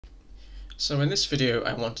So in this video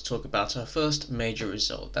I want to talk about our first major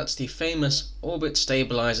result. That's the famous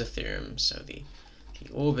Orbit-Stabiliser Theorem. So the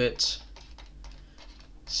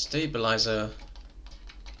Orbit-Stabiliser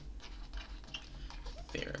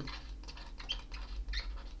Theorem.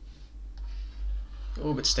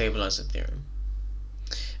 Orbit-Stabiliser Theorem.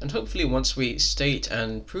 And hopefully once we state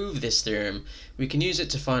and prove this theorem, we can use it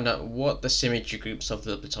to find out what the symmetry groups of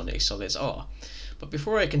the Platonic solids are. But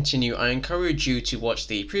before I continue, I encourage you to watch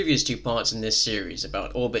the previous two parts in this series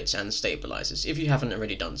about orbits and stabilizers, if you haven't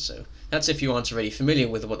already done so. That's if you aren't already familiar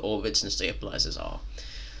with what orbits and stabilizers are.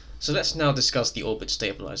 So let's now discuss the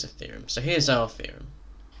Orbit-Stabiliser Theorem. So here's our theorem.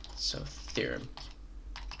 So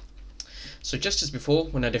just as before,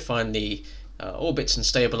 when I define the orbits and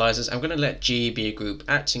stabilizers, I'm going to let G be a group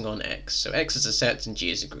acting on X. So X is a set and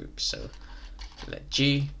G is a group. So let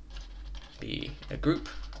G be a group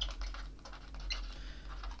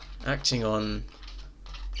acting on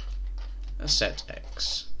a set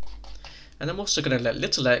X. And I'm also going to let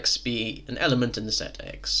little x be an element in the set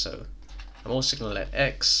X. So I'm also going to let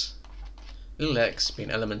little x be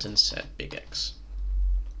an element in the set big X.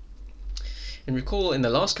 And recall in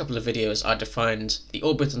the last couple of videos I defined the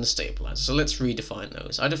orbit and the stabilizer. So let's redefine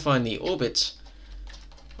those. I define the orbit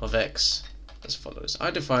of X as follows.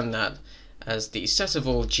 I define that as the set of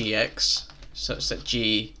all gx such that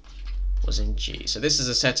G was in G. So this is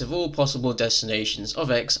a set of all possible destinations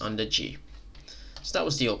of X under G. So that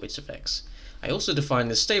was the orbit of X. I also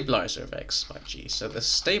defined the stabilizer of X by G. So the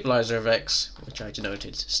stabilizer of X, which I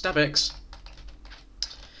denoted stab X,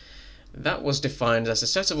 that was defined as a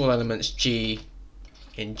set of all elements G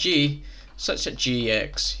in G such that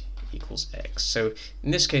Gx equals X. So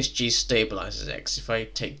in this case G stabilizes X. If I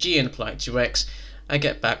take G and apply it to X, I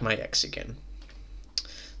get back my X again.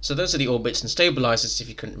 So those are the orbits and stabilizers if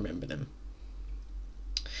you couldn't remember them.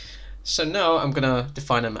 So now I'm going to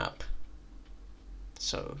define a map.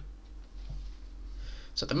 So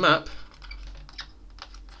the map,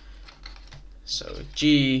 so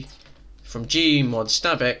G, from G mod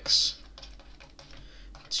stab X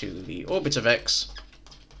to the orbit of X,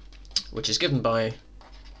 which is given by,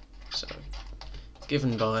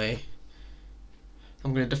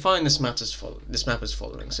 I'm going to define this map as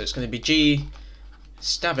following. So it's going to be G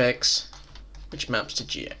stab X, which maps to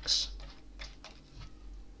Gx.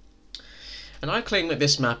 And I claim that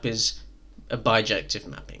this map is a bijective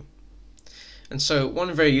mapping. And so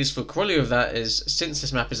one very useful corollary of that is, since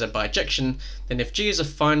this map is a bijection, then if G is a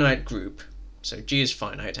finite group, so G is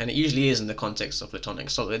finite, and it usually is in the context of Platonic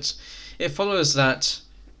solids, it follows that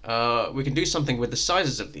we can do something with the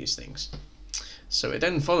sizes of these things. So it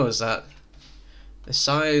then follows that the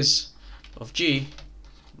size of G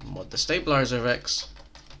mod the stabilizer of X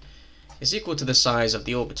is equal to the size of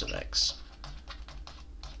the orbit of X.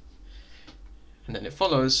 And then it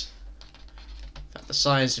follows that the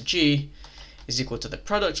size of G is equal to the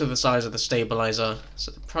product of the size of the stabilizer,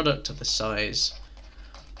 so the product of the size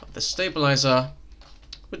of the stabilizer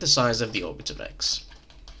with the size of the orbit of X.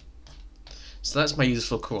 So that's my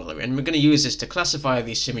useful corollary, and we're going to use this to classify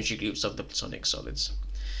the symmetry groups of the Platonic solids.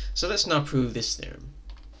 So let's now prove this theorem.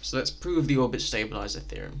 So let's prove the Orbit-Stabiliser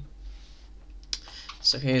Theorem.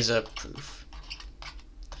 So here's a proof.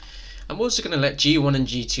 I'm also going to let G1 and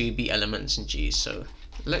G2 be elements in G. So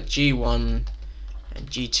let G1 and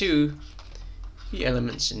G2 be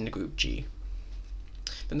elements in the group G.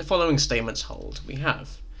 Then the following statements hold. We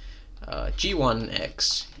have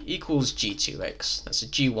G1x equals G2x. That's a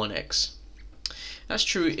G1x. That's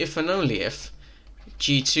true if and only if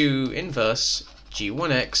G2 inverse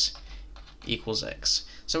G1x equals x.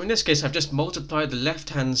 So in this case I've just multiplied the left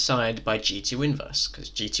hand side by G2 inverse, because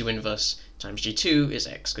G2 inverse times G2 is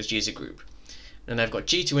x, because G is a group. And I've got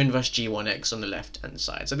G2 inverse G1x on the left hand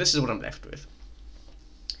side. So this is what I'm left with.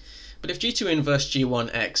 But if G2 inverse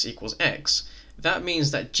G1x equals x, that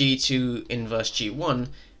means that G2 inverse G1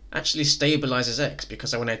 actually stabilizes x,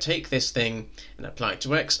 because when I take this thing and apply it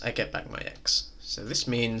to x, I get back my x. So this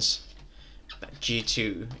means that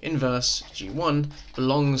G2 inverse G1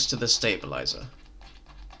 belongs to the stabilizer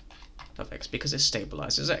of x, because it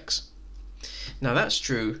stabilizes x. Now that's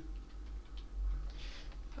true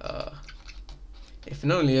if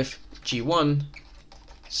and only if G1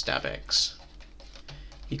 stab x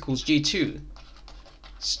equals G2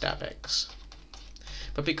 stab x.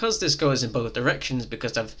 But because this goes in both directions,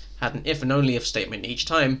 because I've had an if and only if statement each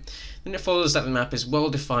time, then it follows that the map is well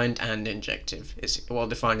defined and injective. It's well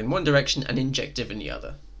defined in one direction and injective in the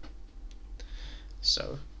other.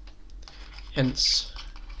 So hence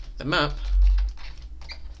the map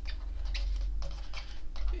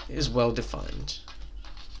is well defined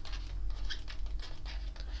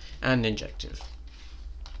and injective.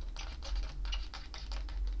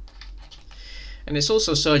 And it's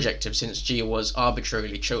also surjective since G was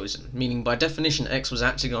arbitrarily chosen, meaning by definition X was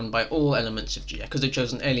acted on by all elements of G. I could have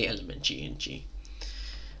chosen any element G in G.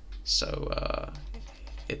 So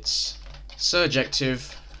it's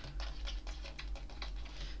surjective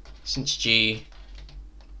since G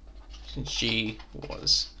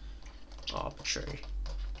was arbitrary.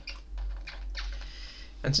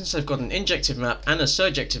 And since I've got an injective map and a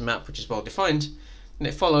surjective map which is well defined, then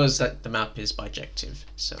it follows that the map is bijective.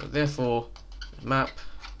 So therefore the map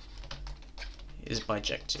is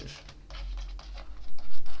bijective.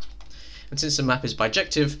 And since the map is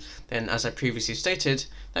bijective, then as I previously stated,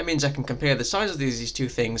 that means I can compare the size of these two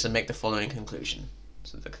things and make the following conclusion.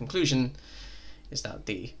 So the conclusion is that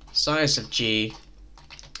the size of G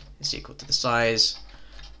is equal to the size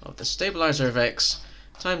of the stabilizer of X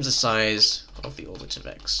times the size of the orbit of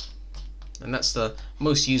X. And that's the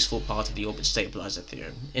most useful part of the Orbit-Stabiliser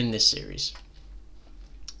Theorem in this series.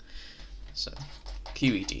 So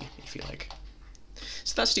QED, if you like.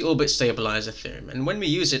 So that's the Orbit-Stabiliser Theorem, and when we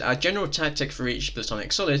use it, our general tactic for each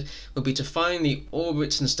Platonic solid will be to find the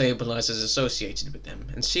orbits and stabilizers associated with them,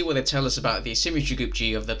 and see what they tell us about the symmetry group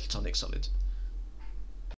G of the Platonic solid.